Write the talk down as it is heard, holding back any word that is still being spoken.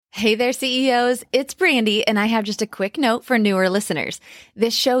Hey there, CEOs. It's Brandy, and I have just a quick note for newer listeners.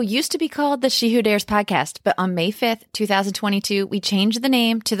 This show used to be called the She Who Dares podcast, but on May 5th, 2022, we changed the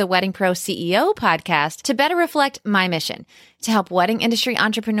name to the Wedding Pro CEO podcast to better reflect my mission to help wedding industry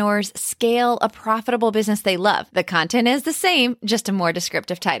entrepreneurs scale a profitable business they love. The content is the same, just a more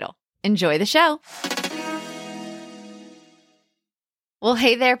descriptive title. Enjoy the show. Well,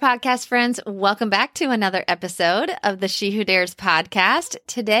 hey there, podcast friends. Welcome back to another episode of the She Who Dares podcast.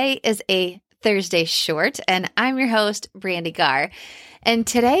 Today is a Thursday short, and I'm your host, Brandy Gar. And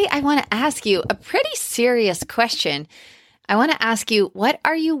today I want to ask you a pretty serious question. I want to ask you, what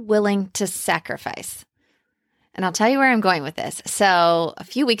are you willing to sacrifice? And I'll tell you where I'm going with this. So a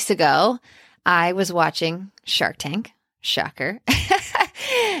few weeks ago, I was watching Shark Tank. Shocker.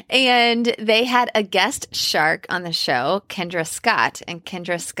 And they had a guest shark on the show, Kendra Scott. And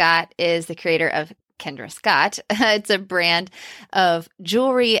Kendra Scott is the creator of Kendra Scott. It's a brand of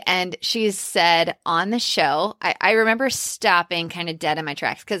jewelry. And she's said on the show, I remember stopping kind of dead in my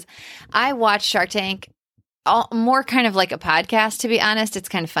tracks because I watch Shark Tank more kind of like a podcast, to be honest. It's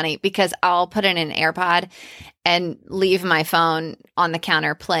kind of funny because I'll put in an AirPod and leave my phone on the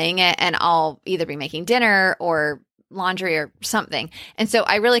counter playing it, and I'll either be making dinner or laundry or something. And so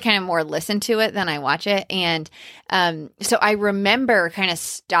I really kind of more listen to it than I watch it. And so I remember kind of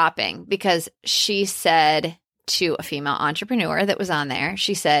stopping because she said to a female entrepreneur that was on there,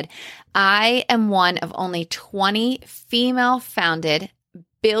 she said, I am one of only 20 female-founded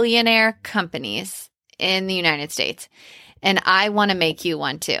billionaire companies in the United States, and I want to make you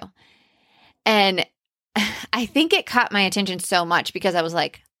one too. And I think it caught my attention so much because I was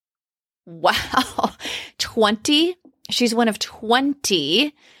like, wow, 20? She's one of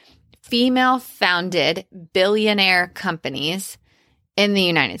 20 female-founded billionaire companies in the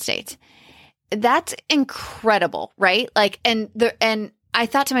United States. That's incredible, right? And I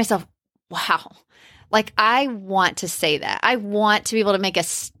thought to myself, wow, like I want to say that. I want to be able to make a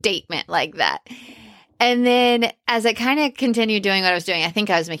statement like that. And then as I kind of continued doing what I was doing, I think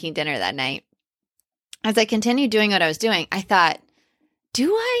I was making dinner that night. As I continued doing what I was doing, I thought,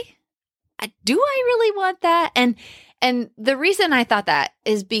 do I really want that? And the reason I thought that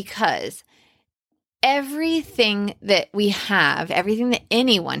is because everything that we have, everything that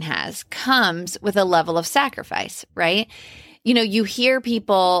anyone has, comes with a level of sacrifice, right? You know, you hear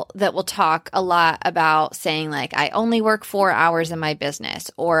people that will talk a lot about saying like, I only work 4 hours in my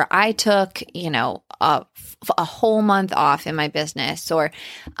business, or I took, a whole month off in my business, or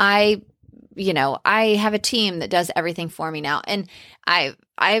I have a team that does everything for me now. And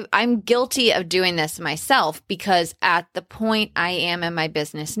I'm guilty of doing this myself because at the point I am in my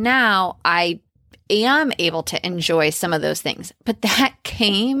business now, I am able to enjoy some of those things. But that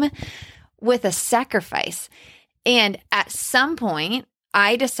came with a sacrifice. And at some point,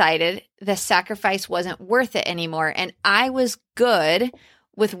 I decided the sacrifice wasn't worth it anymore. And I was good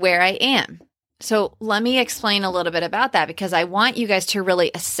with where I am. So let me explain a little bit about that because I want you guys to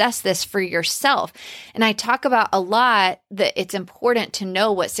really assess this for yourself. And I talk about a lot that it's important to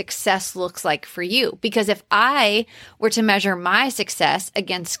know what success looks like for you. Because if I were to measure my success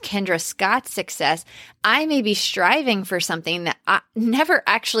against Kendra Scott's success, I may be striving for something that never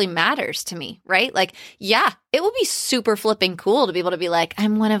actually matters to me, right? Like, yeah, it would be super flipping cool to be able to be like,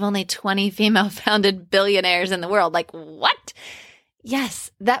 I'm one of only 20 female-founded billionaires in the world. Like, what? Yes,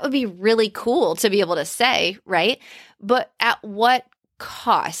 that would be really cool to be able to say, right? But at what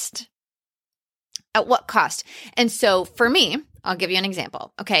cost? At what cost? And so for me, I'll give you an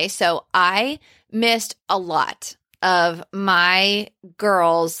example. Okay, so I missed a lot of my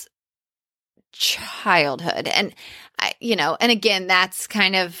girls' childhood. And and again, that's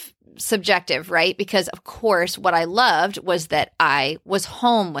kind of subjective, right? Because of course, what I loved was that I was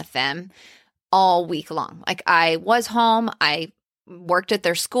home with them all week long. Like I was home, I worked at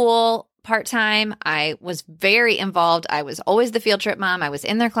their school part-time. I was very involved. I was always the field trip mom. I was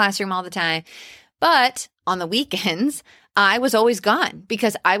in their classroom all the time. But on the weekends, I was always gone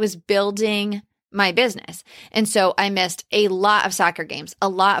because I was building my business. And so I missed a lot of soccer games, a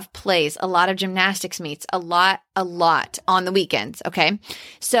lot of plays, a lot of gymnastics meets, a lot on the weekends. Okay.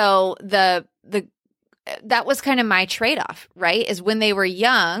 So that was kind of my trade-off, right? Is when they were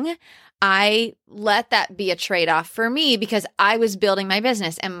young, I let that be a trade-off for me because I was building my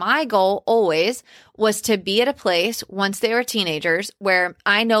business. And my goal always was to be at a place once they were teenagers where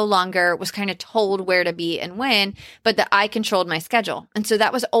I no longer was kind of told where to be and when, but that I controlled my schedule. And so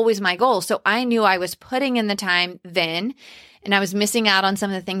that was always my goal. So I knew I was putting in the time then And I was missing out on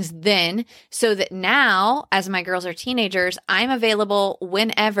some of the things then, so that now, as my girls are teenagers, I'm available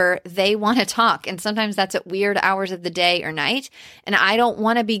whenever they want to talk. And sometimes that's at weird hours of the day or night. And I don't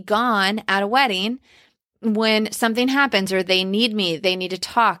want to be gone at a wedding when something happens or they need me, they need to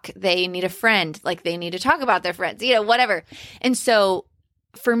talk, they need a friend, like they need to talk about their friends, whatever. And so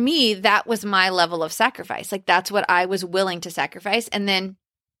for me, that was my level of sacrifice. Like that's what I was willing to sacrifice. And then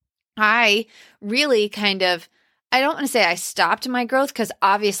I really I don't want to say I stopped my growth, because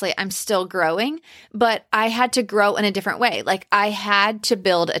obviously I'm still growing, but I had to grow in a different way. Like I had to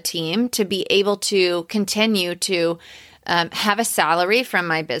build a team to be able to continue to have a salary from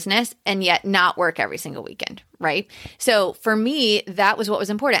my business and yet not work every single weekend, right? So for me, that was what was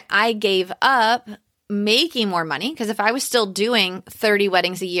important. I gave up making more money, because if I was still doing 30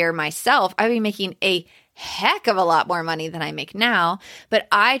 weddings a year myself, I'd be making a heck of a lot more money than I make now. But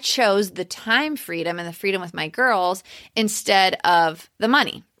I chose the time freedom and the freedom with my girls instead of the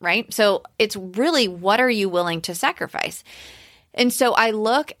money, right? So it's really, what are you willing to sacrifice? And so I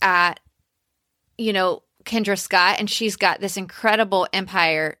look at, Kendra Scott, and she's got this incredible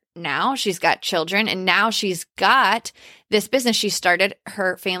empire now. She's got children, and now she's got this business. She started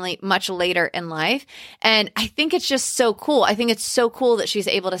her family much later in life. And I think it's just so cool. I think it's so cool that she's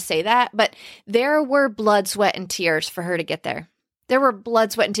able to say that. But there were blood, sweat, and tears for her to get there. There were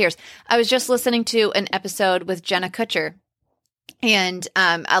blood, sweat, and tears. I was just listening to an episode with Jenna Kutcher. And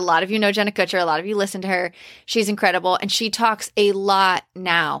a lot of you know Jenna Kutcher. A lot of you listen to her. She's incredible. And she talks a lot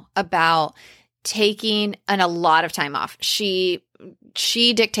now about taking a lot of time off. She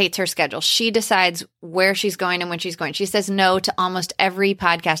dictates her schedule. She decides where she's going and when she's going. She says no to almost every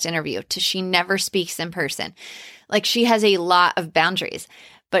podcast interview. She never speaks in person. Like she has a lot of boundaries.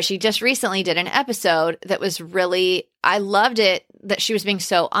 But she just recently did an episode that was really, I loved it that she was being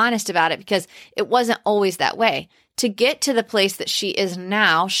so honest about it, because it wasn't always that way. To get to the place that she is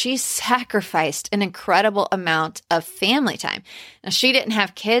now, she sacrificed an incredible amount of family time. Now, she didn't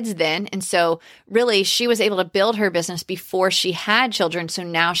have kids then, and so really she was able to build her business before she had children, so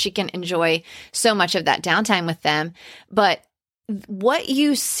now she can enjoy so much of that downtime with them. But what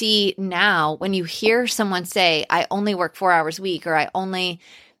you see now when you hear someone say, I only work 4 hours a week, or I only,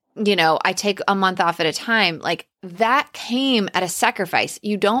 I take a month off at a time, like that came at a sacrifice.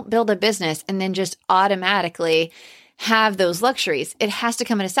 You don't build a business and then just automatically have those luxuries. It has to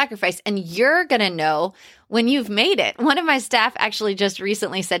come at a sacrifice, and you're going to know when you've made it. One of my staff actually just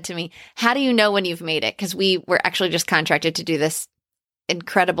recently said to me, how do you know when you've made it? Because we were actually just contracted to do this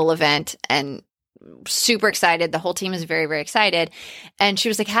incredible event and super excited. The whole team is very, very excited. And she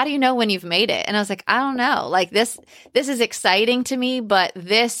was like, how do you know when you've made it? And I was like, I don't know. Like this is exciting to me, but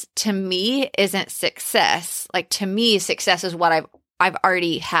this to me isn't success. Like to me, success is what I've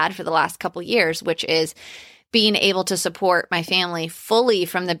already had for the last couple years, which is being able to support my family fully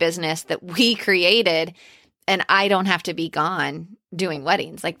from the business that we created. And I don't have to be gone doing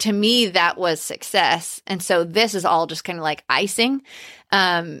weddings. Like to me, that was success. And so this is all just kind of like icing.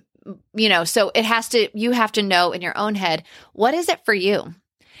 So you have to know in your own head, what is it for you?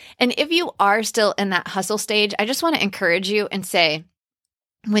 And if you are still in that hustle stage, I just want to encourage you and say,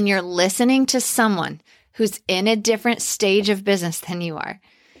 when you're listening to someone who's in a different stage of business than you are,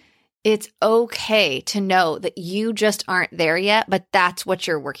 it's okay to know that you just aren't there yet, but that's what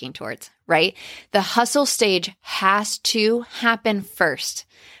you're working towards, right? The hustle stage has to happen first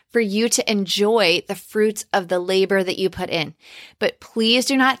for you to enjoy the fruits of the labor that you put in. But please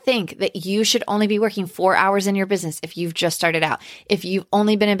do not think that you should only be working 4 hours in your business if you've just started out, if you've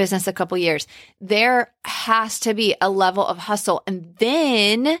only been in business a couple years. There has to be a level of hustle. And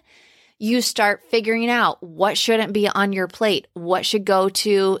then you start figuring out what shouldn't be on your plate, what should go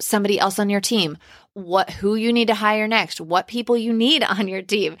to somebody else on your team, who you need to hire next, what people you need on your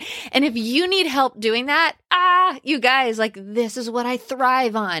team. And if you need help doing that, you guys, like this is what I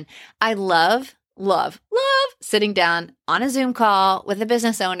thrive on. I love sitting down on a Zoom call with a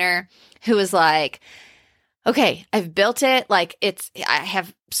business owner who is like, okay, I've built it. Like I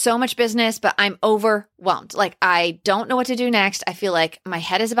have so much business, but I'm overwhelmed. Like I don't know what to do next. I feel like my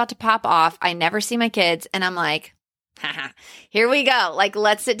head is about to pop off. I never see my kids. And I'm like, here we go. Like,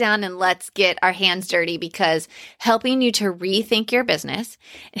 let's sit down and let's get our hands dirty, because helping you to rethink your business,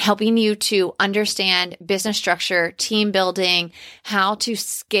 helping you to understand business structure, team building, how to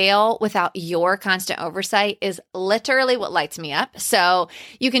scale without your constant oversight is literally what lights me up. So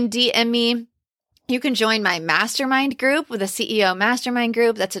you can DM me. You can join my mastermind group with a CEO mastermind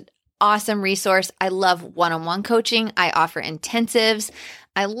group. That's an awesome resource. I love one-on-one coaching. I offer intensives.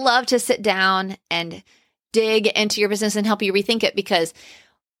 I love to sit down and dig into your business and help you rethink it, because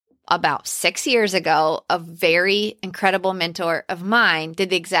about 6 years ago, a very incredible mentor of mine did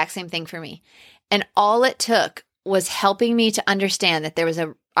the exact same thing for me. And all it took was helping me to understand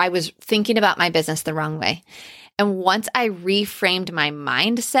that I was thinking about my business the wrong way. And once I reframed my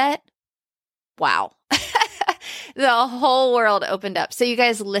mindset, wow, the whole world opened up. So you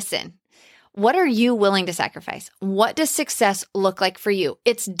guys, listen. What are you willing to sacrifice? What does success look like for you?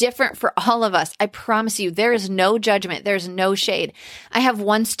 It's different for all of us. I promise you, there is no judgment. There's no shade. I have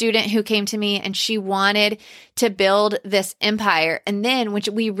one student who came to me and she wanted to build this empire. And then when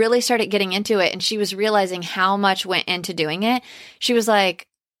we really started getting into it and she was realizing how much went into doing it, she was like,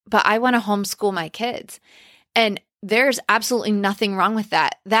 but I want to homeschool my kids. And there's absolutely nothing wrong with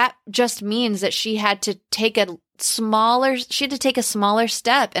that. That just means that she had to take a smaller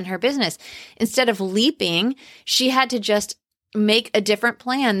step in her business. Instead of leaping, she had to just make a different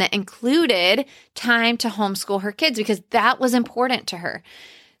plan that included time to homeschool her kids because that was important to her.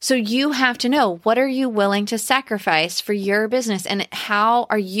 So you have to know, what are you willing to sacrifice for your business and how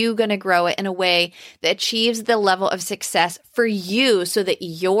are you going to grow it in a way that achieves the level of success for you so that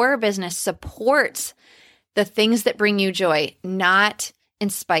your business supports the things that bring you joy, not in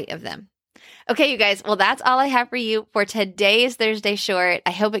spite of them. Okay, you guys, well, that's all I have for you for today's Thursday Short.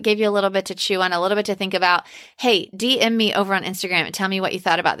 I hope it gave you a little bit to chew on, a little bit to think about. Hey, DM me over on Instagram and tell me what you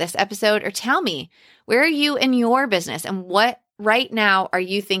thought about this episode, or tell me, where are you in your business and what right now are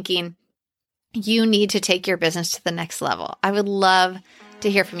you thinking you need to take your business to the next level? I would love to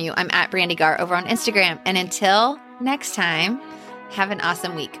hear from you. I'm at Brandi Garr over on Instagram. And until next time, have an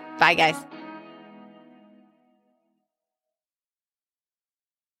awesome week. Bye, guys.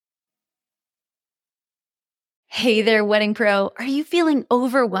 Hey there, Wedding Pro. Are you feeling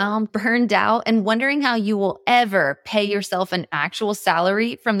overwhelmed, burned out, and wondering how you will ever pay yourself an actual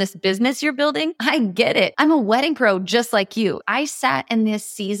salary from this business you're building? I get it. I'm a wedding pro just like you. I sat in this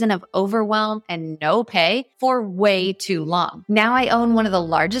season of overwhelm and no pay for way too long. Now I own one of the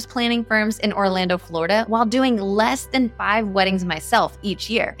largest planning firms in Orlando, Florida, while doing less than 5 weddings myself each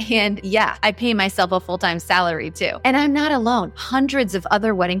year. And yeah, I pay myself a full-time salary too. And I'm not alone. Hundreds of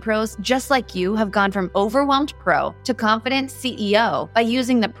other wedding pros just like you have gone from overwhelmed pro to confident CEO by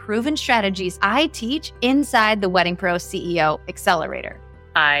using the proven strategies I teach inside the Wedding Pro CEO Accelerator.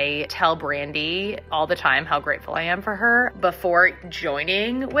 I tell Brandi all the time how grateful I am for her. Before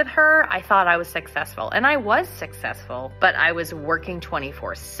joining with her, I thought I was successful, and I was successful, but I was working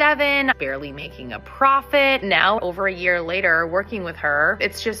 24/7, barely making a profit. Now, over a year later, working with her,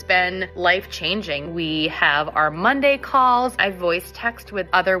 it's just been life-changing. We have our Monday calls. I voice text with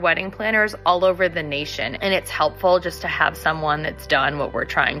other wedding planners all over the nation, and it's helpful just to have someone that's done what we're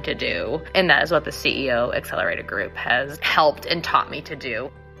trying to do. And that is what the CEO Accelerator Group has helped and taught me to do.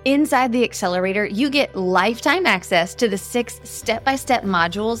 Inside the Accelerator, you get lifetime access to the 6 step-by-step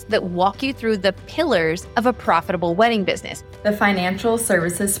modules that walk you through the pillars of a profitable wedding business. The financial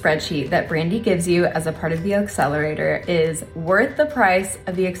services spreadsheet that Brandi gives you as a part of the Accelerator is worth the price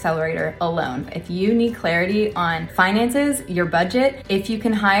of the Accelerator alone. If you need clarity on finances, your budget, if you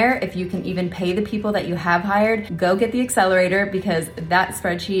can hire, if you can even pay the people that you have hired, go get the Accelerator, because that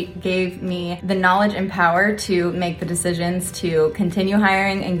spreadsheet gave me the knowledge and power to make the decisions to continue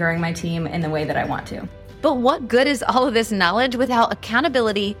hiring and growing my team in the way that I want to. But what good is all of this knowledge without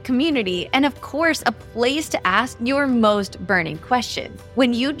accountability, community, and of course, a place to ask your most burning question?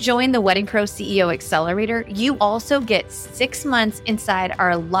 When you join the Wedding Pro CEO Accelerator, you also get 6 months inside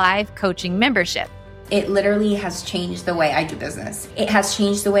our live coaching membership. It literally has changed the way I do business. It has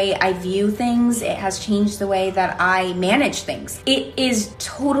changed the way I view things. It has changed the way that I manage things. It is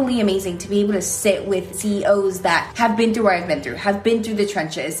totally amazing to be able to sit with CEOs that have been through what I've been through, have been through the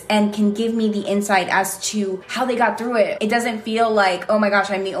trenches, and can give me the insight as to how they got through it. It doesn't feel like, oh my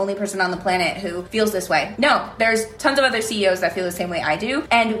gosh, I'm the only person on the planet who feels this way. No, there's tons of other CEOs that feel the same way I do,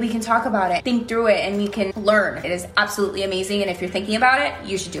 and we can talk about it, think through it, and we can learn. It is absolutely amazing, and if you're thinking about it,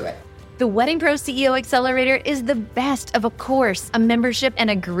 you should do it. The Wedding Pro CEO Accelerator is the best of a course, a membership, and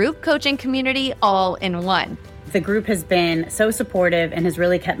a group coaching community all in one. The group has been so supportive and has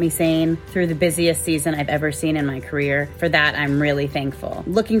really kept me sane through the busiest season I've ever seen in my career. For that, I'm really thankful.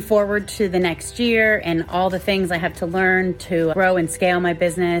 Looking forward to the next year and all the things I have to learn to grow and scale my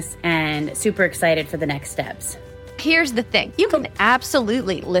business, and super excited for the next steps. Here's the thing. You can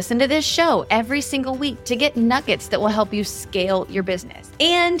absolutely listen to this show every single week to get nuggets that will help you scale your business.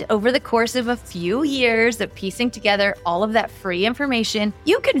 And over the course of a few years of piecing together all of that free information,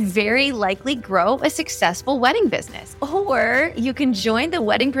 you could very likely grow a successful wedding business. Or you can join the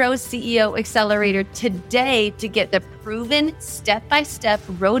Wedding Pros CEO Accelerator today to get the proven step-by-step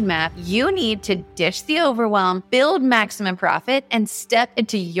roadmap you need to ditch the overwhelm, build maximum profit, and step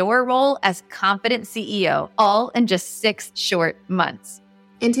into your role as confident CEO, all in just 6 short months.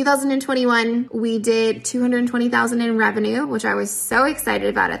 In 2021, we did $220,000 in revenue, which I was so excited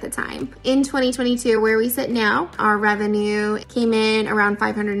about at the time. In 2022, where we sit now, our revenue came in around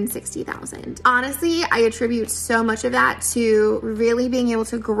 $560,000. Honestly, I attribute so much of that to really being able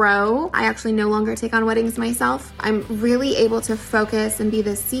to grow. I actually no longer take on weddings myself. I'm really able to focus and be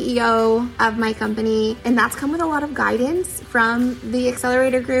the CEO of my company. And that's come with a lot of guidance from the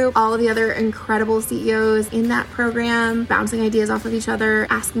Accelerator Group, all of the other incredible CEOs in that program, bouncing ideas off of each other,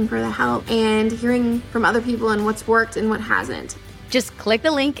 asking for the help, and hearing from other people and what's worked and what hasn't. Just click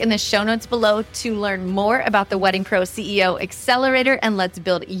the link in the show notes below to learn more about the Wedding Pro CEO Accelerator, and let's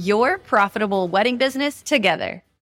build your profitable wedding business together.